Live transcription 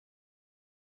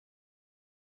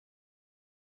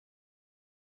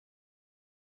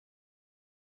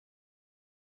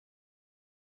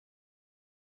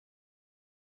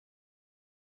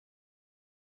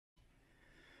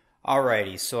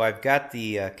Alrighty, so I've got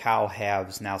the cowl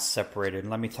halves now separated.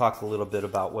 Let me talk a little bit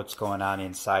about what's going on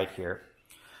inside here.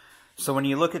 So when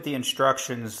you look at the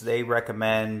instructions, they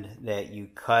recommend that you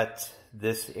cut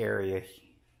this area, let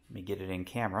me get it in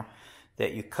camera,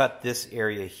 that you cut this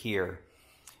area here.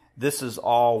 This is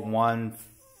all one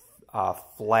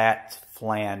flat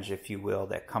flange, if you will,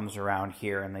 that comes around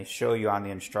here, and they show you on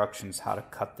the instructions how to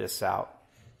cut this out.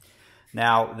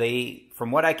 Now,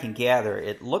 from what I can gather,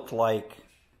 it looked like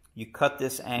you cut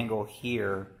this angle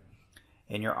here,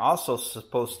 and you're also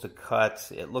supposed to cut,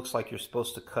 it looks like you're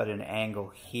supposed to cut an angle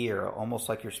here, almost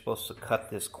like you're supposed to cut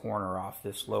this corner off,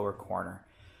 this lower corner.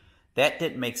 That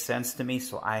didn't make sense to me,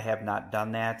 so I have not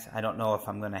done that. I don't know if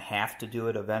I'm going to have to do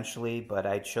it eventually, but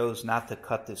I chose not to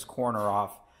cut this corner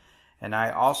off. And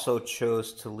I also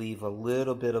chose to leave a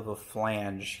little bit of a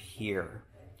flange here,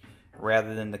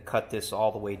 rather than to cut this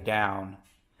all the way down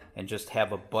and just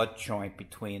have a butt joint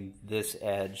between this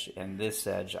edge and this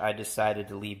edge. I decided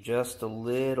to leave just a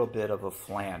little bit of a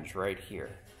flange right here.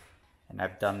 And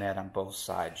I've done that on both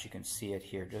sides. You can see it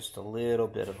here, just a little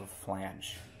bit of a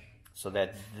flange, so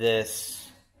that this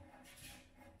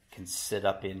can sit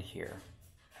up in here.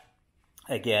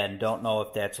 Again, don't know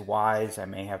if that's wise. I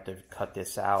may have to cut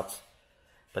this out,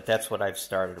 but that's what I've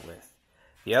started with.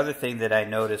 The other thing that I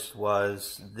noticed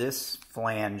was this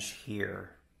flange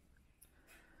here.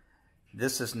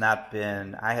 This has not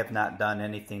been, I have not done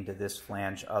anything to this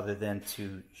flange other than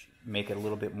to make it a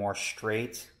little bit more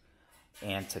straight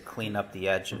and to clean up the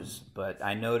edges. But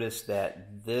I noticed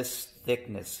that this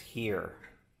thickness here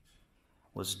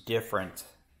was different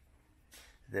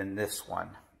than this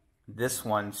one. This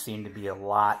one seemed to be a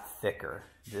lot thicker.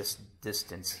 This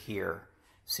distance here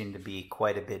seemed to be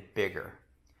quite a bit bigger.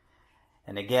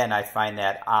 And again, I find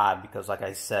that odd because, like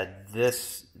I said,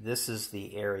 this is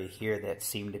the area here that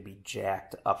seemed to be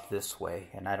jacked up this way,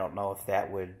 and I don't know if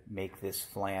that would make this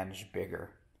flange bigger.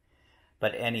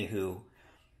 But anywho,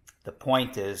 the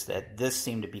point is that this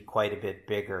seemed to be quite a bit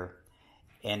bigger,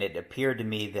 and it appeared to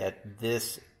me that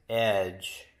this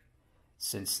edge,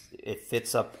 since it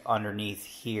fits up underneath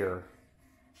here,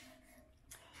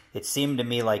 it seemed to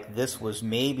me like this was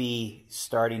maybe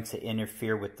starting to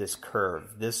interfere with this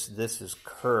curve. This is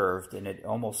curved, and it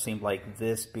almost seemed like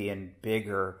this being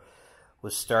bigger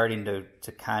was starting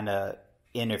to kind of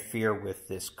interfere with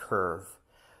this curve.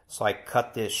 So I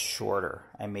cut this shorter.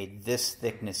 I made this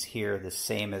thickness here the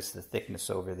same as the thickness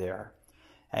over there.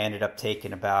 I ended up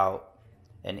taking about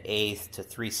 1/8 to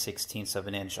 3/16 of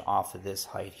an inch off of this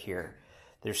height here.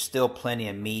 There's still plenty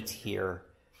of meat here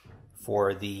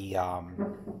for the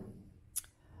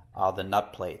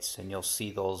nut plates, and you'll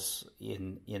see those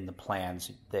in the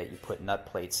plans that you put nut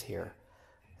plates here.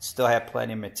 Still have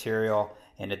plenty of material,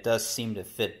 and it does seem to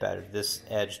fit better. This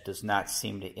edge does not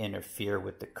seem to interfere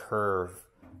with the curve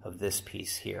of this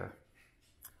piece here.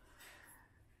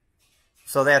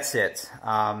 So that's it.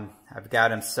 I've got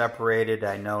them separated.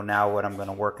 I know now what I'm going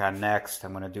to work on next.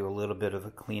 I'm going to do a little bit of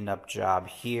a cleanup job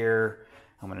here.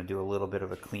 I'm going to do a little bit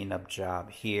of a cleanup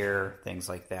job here, things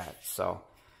like that. So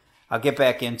I'll get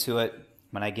back into it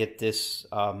when I get this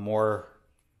more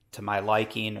to my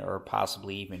liking, or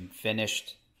possibly even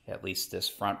finished, at least this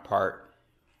front part.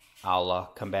 I'll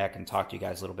come back and talk to you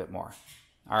guys a little bit more.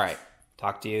 All right,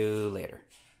 talk to you later.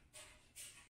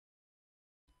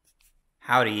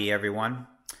 Howdy, everyone.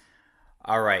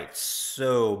 All right,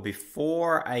 so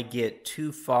before I get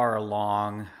too far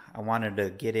along, I wanted to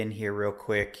get in here real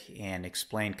quick and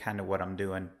explain kind of what I'm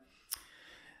doing.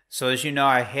 So as you know,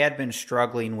 I had been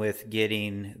struggling with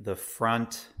getting the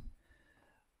front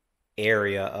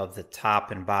area of the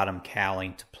top and bottom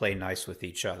cowling to play nice with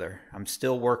each other. I'm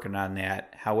still working on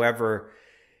that. However,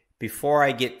 before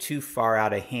I get too far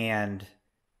out of hand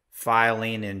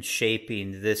filing and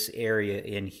shaping this area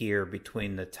in here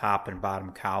between the top and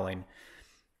bottom cowling,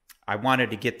 I wanted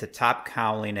to get the top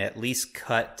cowling at least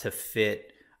cut to fit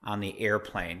on the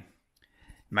airplane.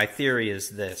 My theory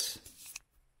is this: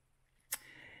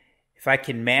 if I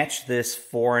can match this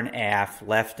fore and aft,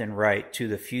 left and right, to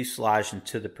the fuselage and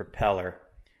to the propeller,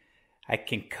 I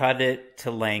can cut it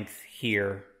to length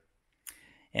here,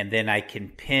 and then I can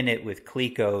pin it with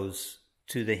clecos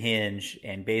to the hinge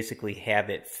and basically have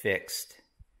it fixed.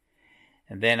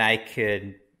 And then I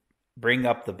could bring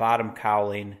up the bottom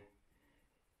cowling,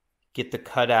 get the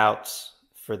cutouts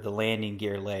for the landing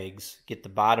gear legs, get the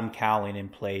bottom cowling in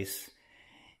place,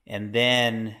 and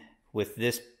then with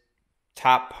this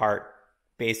top part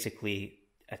basically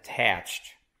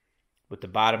attached with the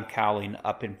bottom cowling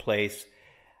up in place,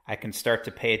 I can start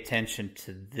to pay attention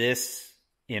to this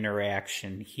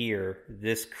interaction here,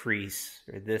 this crease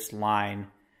or this line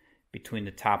between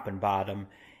the top and bottom,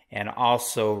 and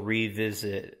also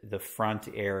revisit the front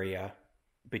area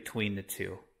between the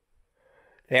two.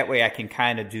 That way I can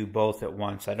kind of do both at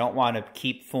once. I don't want to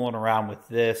keep fooling around with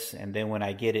this and then when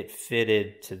I get it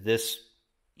fitted to this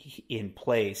in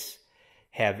place,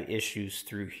 have issues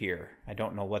through here. I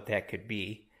don't know what that could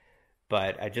be,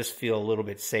 but I just feel a little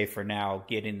bit safer now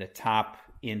getting the top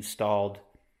installed,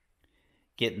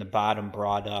 getting the bottom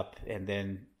brought up, and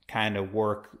then kind of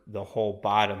work the whole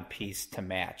bottom piece to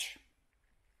match.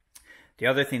 The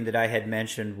other thing that I had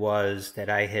mentioned was that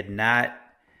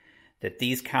that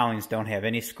these cowlings don't have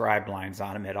any scribe lines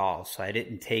on them at all. So I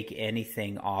didn't take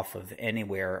anything off of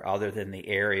anywhere other than the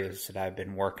areas that I've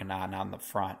been working on the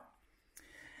front.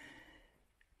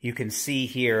 You can see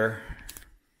here,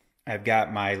 I've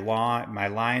got my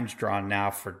lines drawn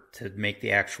now to make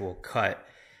the actual cut.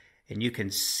 And you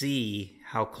can see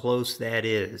how close that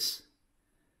is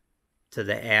to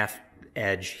the aft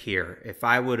edge here. If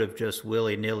I would have just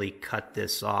willy-nilly cut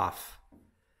this off,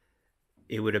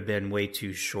 it would have been way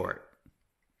too short.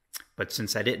 But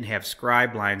since I didn't have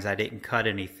scribe lines, I didn't cut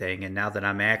anything. And now that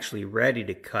I'm actually ready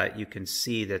to cut, you can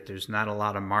see that there's not a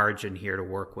lot of margin here to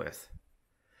work with.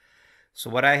 So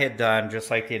what I had done,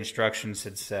 just like the instructions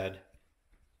had said,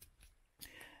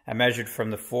 I measured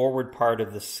from the forward part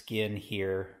of the skin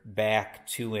here back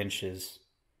 2 inches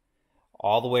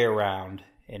all the way around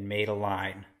and made a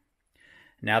line.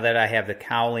 Now that I have the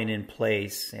cowling in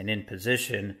place and in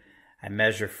position, I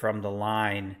measure from the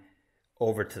line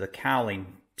over to the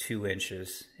cowling 2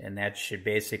 inches, and that should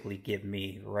basically give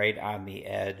me right on the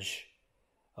edge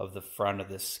of the front of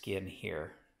the skin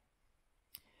here.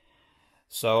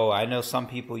 So I know some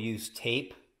people use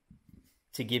tape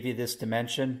to give you this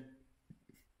dimension.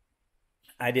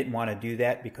 I didn't want to do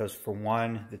that because, for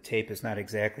one, the tape is not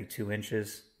exactly 2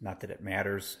 inches. Not that it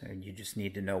matters, and you just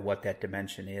need to know what that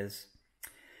dimension is.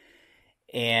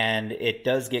 And it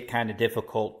does get kind of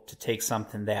difficult to take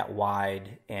something that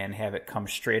wide and have it come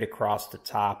straight across the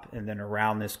top and then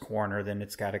around this corner. Then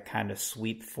it's got to kind of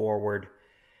sweep forward.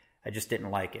 I just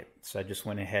didn't like it, so I just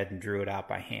went ahead and drew it out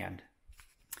by hand.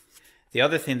 The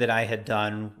other thing that I had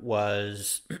done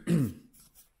was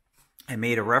I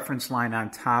made a reference line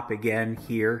on top again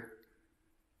here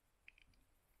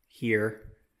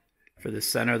for the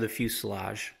center of the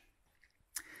fuselage.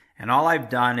 And all I've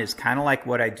done is kind of like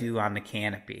what I do on the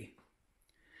canopy.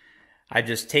 I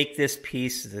just take this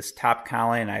piece, this top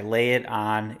cowling, and I lay it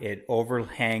on. It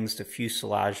overhangs the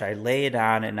fuselage. I lay it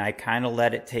on and I kind of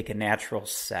let it take a natural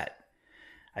set.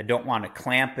 I don't want to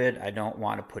clamp it. I don't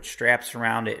want to put straps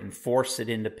around it and force it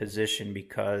into position,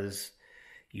 because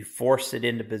you force it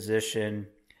into position,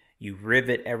 you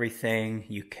rivet everything,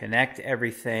 you connect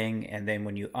everything, and then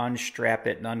when you unstrap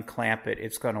it and unclamp it,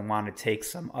 it's going to want to take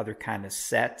some other kind of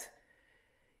set,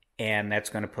 and that's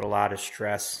going to put a lot of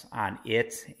stress on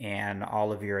it and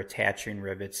all of your attaching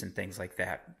rivets and things like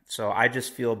that. So I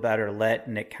just feel better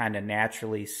letting it kind of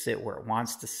naturally sit where it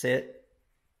wants to sit.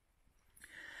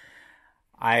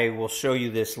 I will show you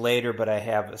this later, but I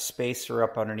have a spacer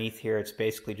up underneath here. It's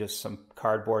basically just some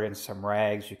cardboard and some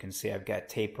rags. You can see I've got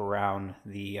tape around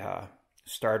the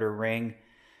starter ring.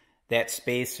 That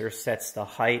spacer sets the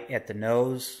height at the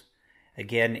nose.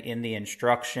 Again, in the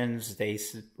instructions, they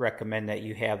recommend that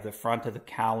you have the front of the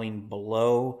cowling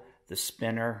below the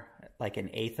spinner, like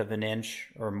 1/8 of an inch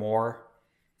or more.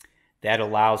 That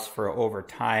allows for, over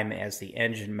time, as the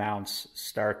engine mounts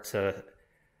start to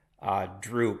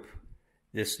droop,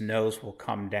 this nose will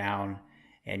come down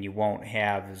and you won't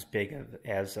have as big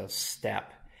as a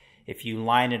step. If you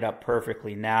line it up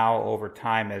perfectly now, over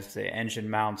time, as the engine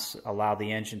mounts allow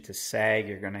the engine to sag,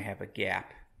 you're going to have a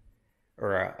gap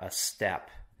or a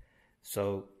step.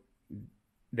 So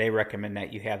they recommend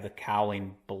that you have the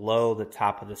cowling below the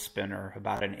top of the spinner,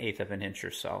 about 1/8 of an inch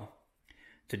or so.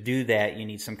 To do that, you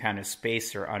need some kind of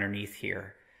spacer underneath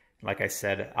here. Like I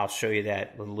said, I'll show you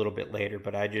that a little bit later,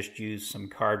 but I just used some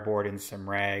cardboard and some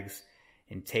rags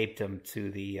and taped them to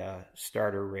the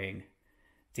starter ring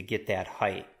to get that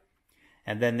height.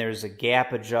 And then there's a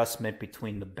gap adjustment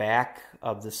between the back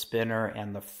of the spinner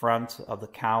and the front of the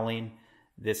cowling.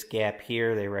 This gap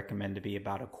here, they recommend to be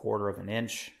about 1/4 of an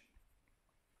inch.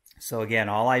 So again,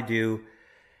 all I do,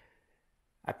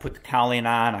 I put the cowling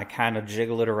on, I kind of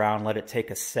jiggle it around, let it take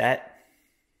a set.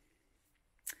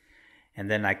 And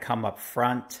then I come up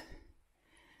front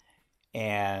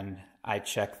and I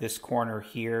check this corner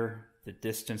here, the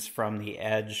distance from the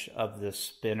edge of the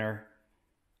spinner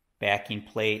backing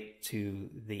plate to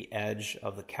the edge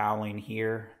of the cowling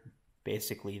here,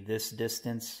 basically this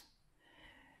distance.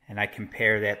 And I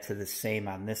compare that to the same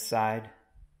on this side.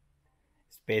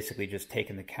 It's basically just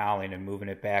taking the cowling and moving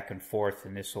it back and forth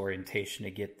in this orientation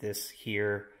to get this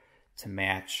here to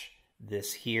match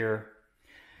this here.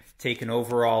 Take an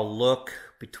overall look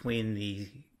between the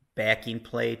backing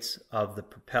plates of the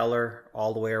propeller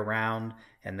all the way around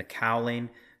and the cowling,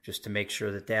 just to make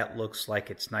sure that that looks like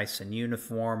it's nice and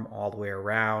uniform all the way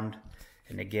around.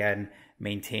 And again,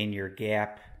 maintain your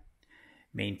gap,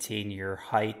 maintain your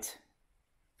height,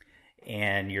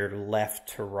 and your left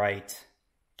to right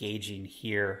gauging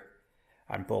here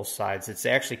on both sides. It's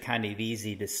actually kind of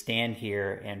easy to stand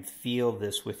here and feel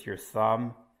this with your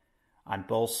thumb on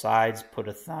both sides. Put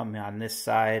a thumb on this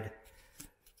side,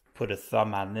 put a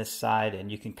thumb on this side,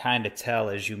 and you can kind of tell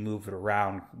as you move it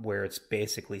around where it's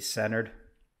basically centered.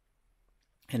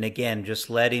 And again, just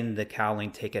letting the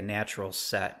cowling take a natural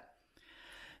set.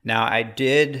 Now I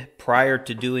did, prior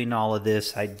to doing all of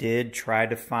this, I did try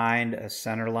to find a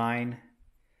center line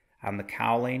on the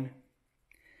cowling.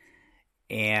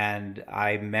 And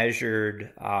I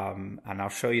measured, and I'll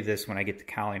show you this when I get the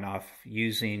cowling off,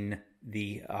 using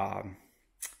the,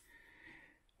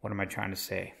 what am I trying to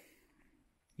say?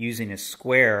 Using a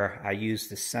square, I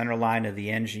used the center line of the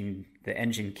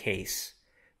engine case,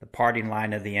 the parting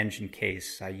line of the engine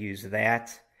case. I used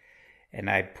that, and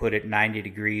I put it 90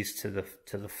 degrees to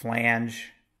the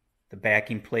flange, the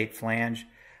backing plate flange.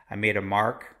 I made a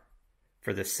mark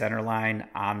for the center line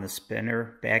on the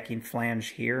spinner backing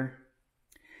flange here.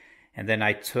 And then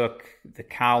I took the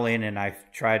cowling and I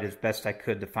tried as best I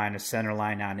could to find a center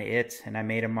line on it, and I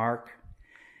made a mark.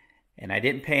 And I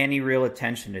didn't pay any real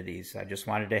attention to these. I just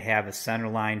wanted to have a center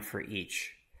line for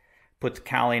each. Put the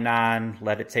cowling on,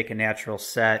 let it take a natural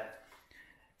set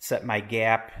my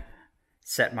gap,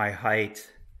 set my height,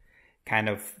 kind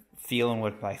of feeling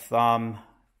with my thumb,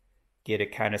 get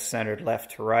it kind of centered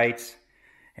left to right.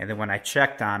 And then when I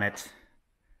checked on it,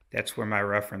 that's where my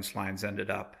reference lines ended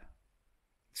up.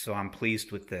 So I'm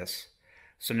pleased with this.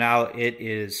 So now it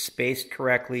is spaced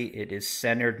correctly. It is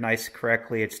centered nice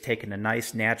correctly. It's taken a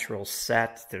nice natural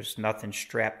set. There's nothing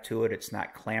strapped to it. It's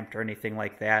not clamped or anything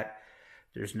like that.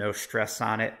 There's no stress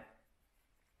on it.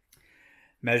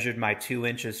 Measured my 2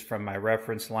 inches from my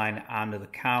reference line onto the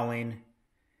cowling.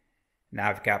 Now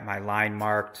I've got my line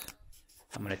marked.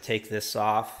 I'm going to take this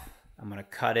off. I'm going to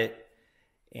cut it.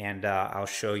 And I'll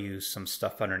show you some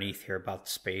stuff underneath here about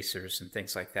the spacers and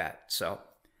things like that. So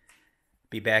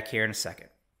be back here in a second.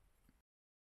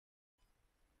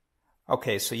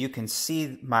 Okay, so you can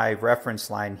see my reference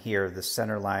line here, the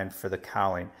center line for the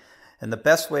cowling. And the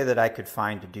best way that I could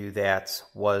find to do that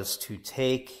was to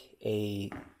take a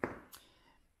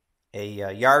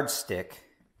yardstick,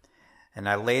 and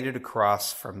I laid it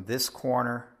across from this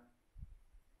corner,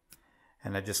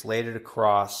 and I just laid it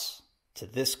across to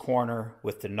this corner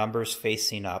with the numbers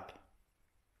facing up.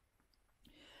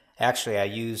 Actually, I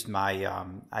used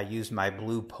my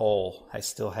blue pole. I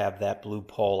still have that blue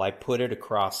pole. I put it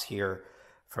across here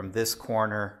from this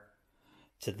corner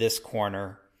to this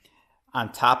corner.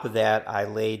 On top of that, I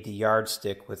laid the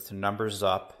yardstick with the numbers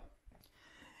up,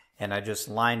 and I just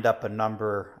lined up a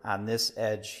number on this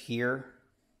edge here,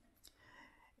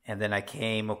 and then I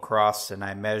came across and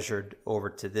I measured over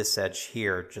to this edge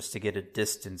here just to get a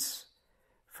distance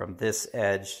from this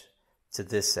edge to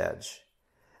this edge.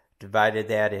 Divided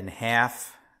that in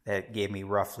half. That gave me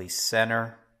roughly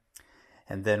center.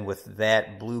 And then with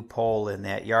that blue pole and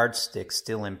that yardstick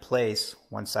still in place,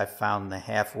 once I found the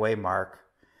halfway mark,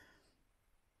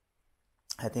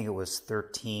 I think it was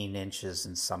 13 inches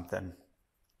and something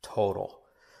total.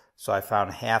 So I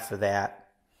found half of that,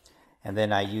 and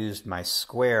then I used my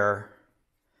square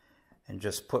and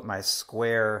just put my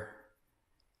square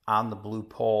on the blue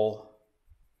pole.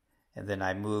 And then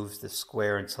I moved the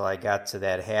square until I got to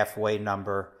that halfway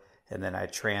number, and then I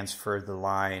transferred the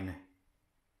line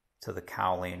to the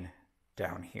cowling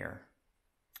down here.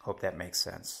 Hope that makes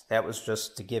sense. That was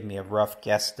just to give me a rough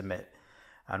guesstimate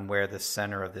on where the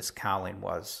center of this cowling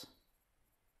was.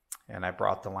 And I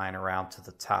brought the line around to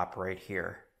the top right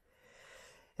here.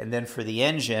 And then for the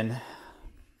engine,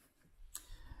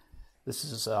 this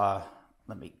is,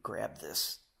 let me grab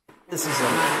this. This is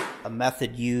a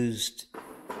method used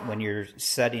when you're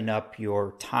setting up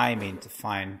your timing to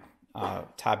find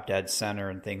top dead center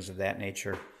and things of that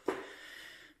nature.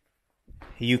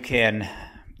 You can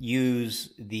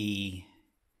use the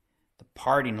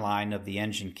parting line of the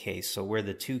engine case. So where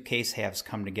the two case halves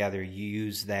come together, you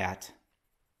use that.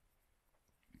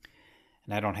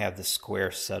 And I don't have the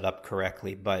square set up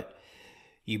correctly, but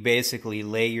you basically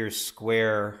lay your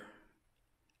square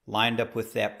lined up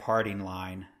with that parting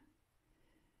line.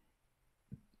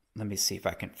 Let me see if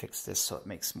I can fix this so it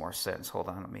makes more sense. Hold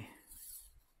on, let me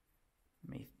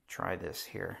try this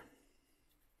here.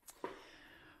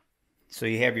 So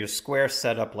you have your square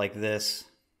set up like this,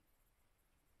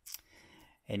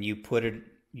 and you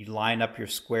line up your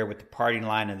square with the parting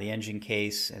line of the engine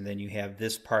case, and then you have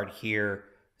this part here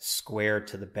square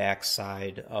to the back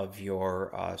side of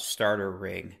your starter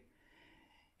ring.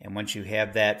 And once you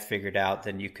have that figured out,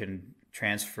 then you can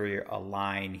transfer a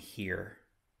line here.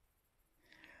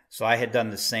 So I had done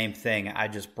the same thing. I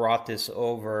just brought this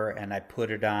over and I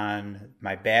put it on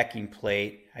my backing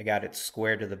plate. I got it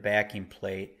square to the backing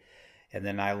plate, and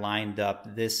then I lined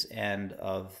up this end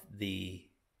of the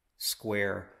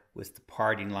square with the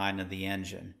parting line of the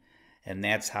engine. And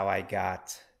that's how I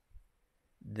got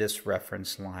this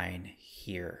reference line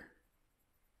here.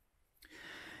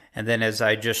 And then, as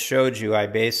I just showed you, I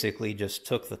basically just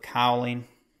took the cowling,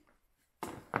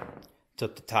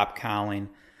 took the top cowling,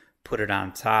 put it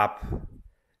on top,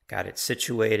 got it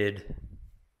situated.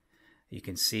 You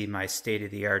can see my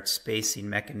state-of-the-art spacing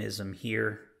mechanism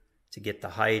here to get the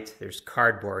height. There's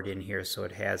cardboard in here, so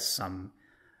it has some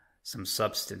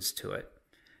substance to it.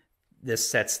 This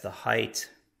sets the height.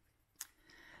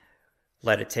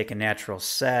 Let it take a natural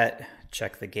set.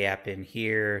 Check the gap in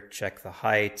here. Check the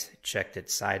height. Checked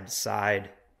it side to side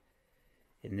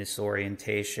in this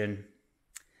orientation.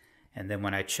 And then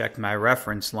when I checked my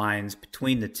reference lines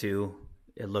between the two,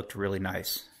 it looked really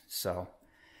nice. So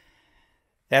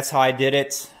that's how I did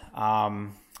it.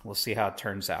 We'll see how it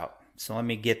turns out. So let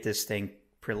me get this thing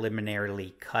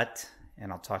preliminarily cut,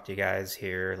 and I'll talk to you guys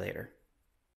here later.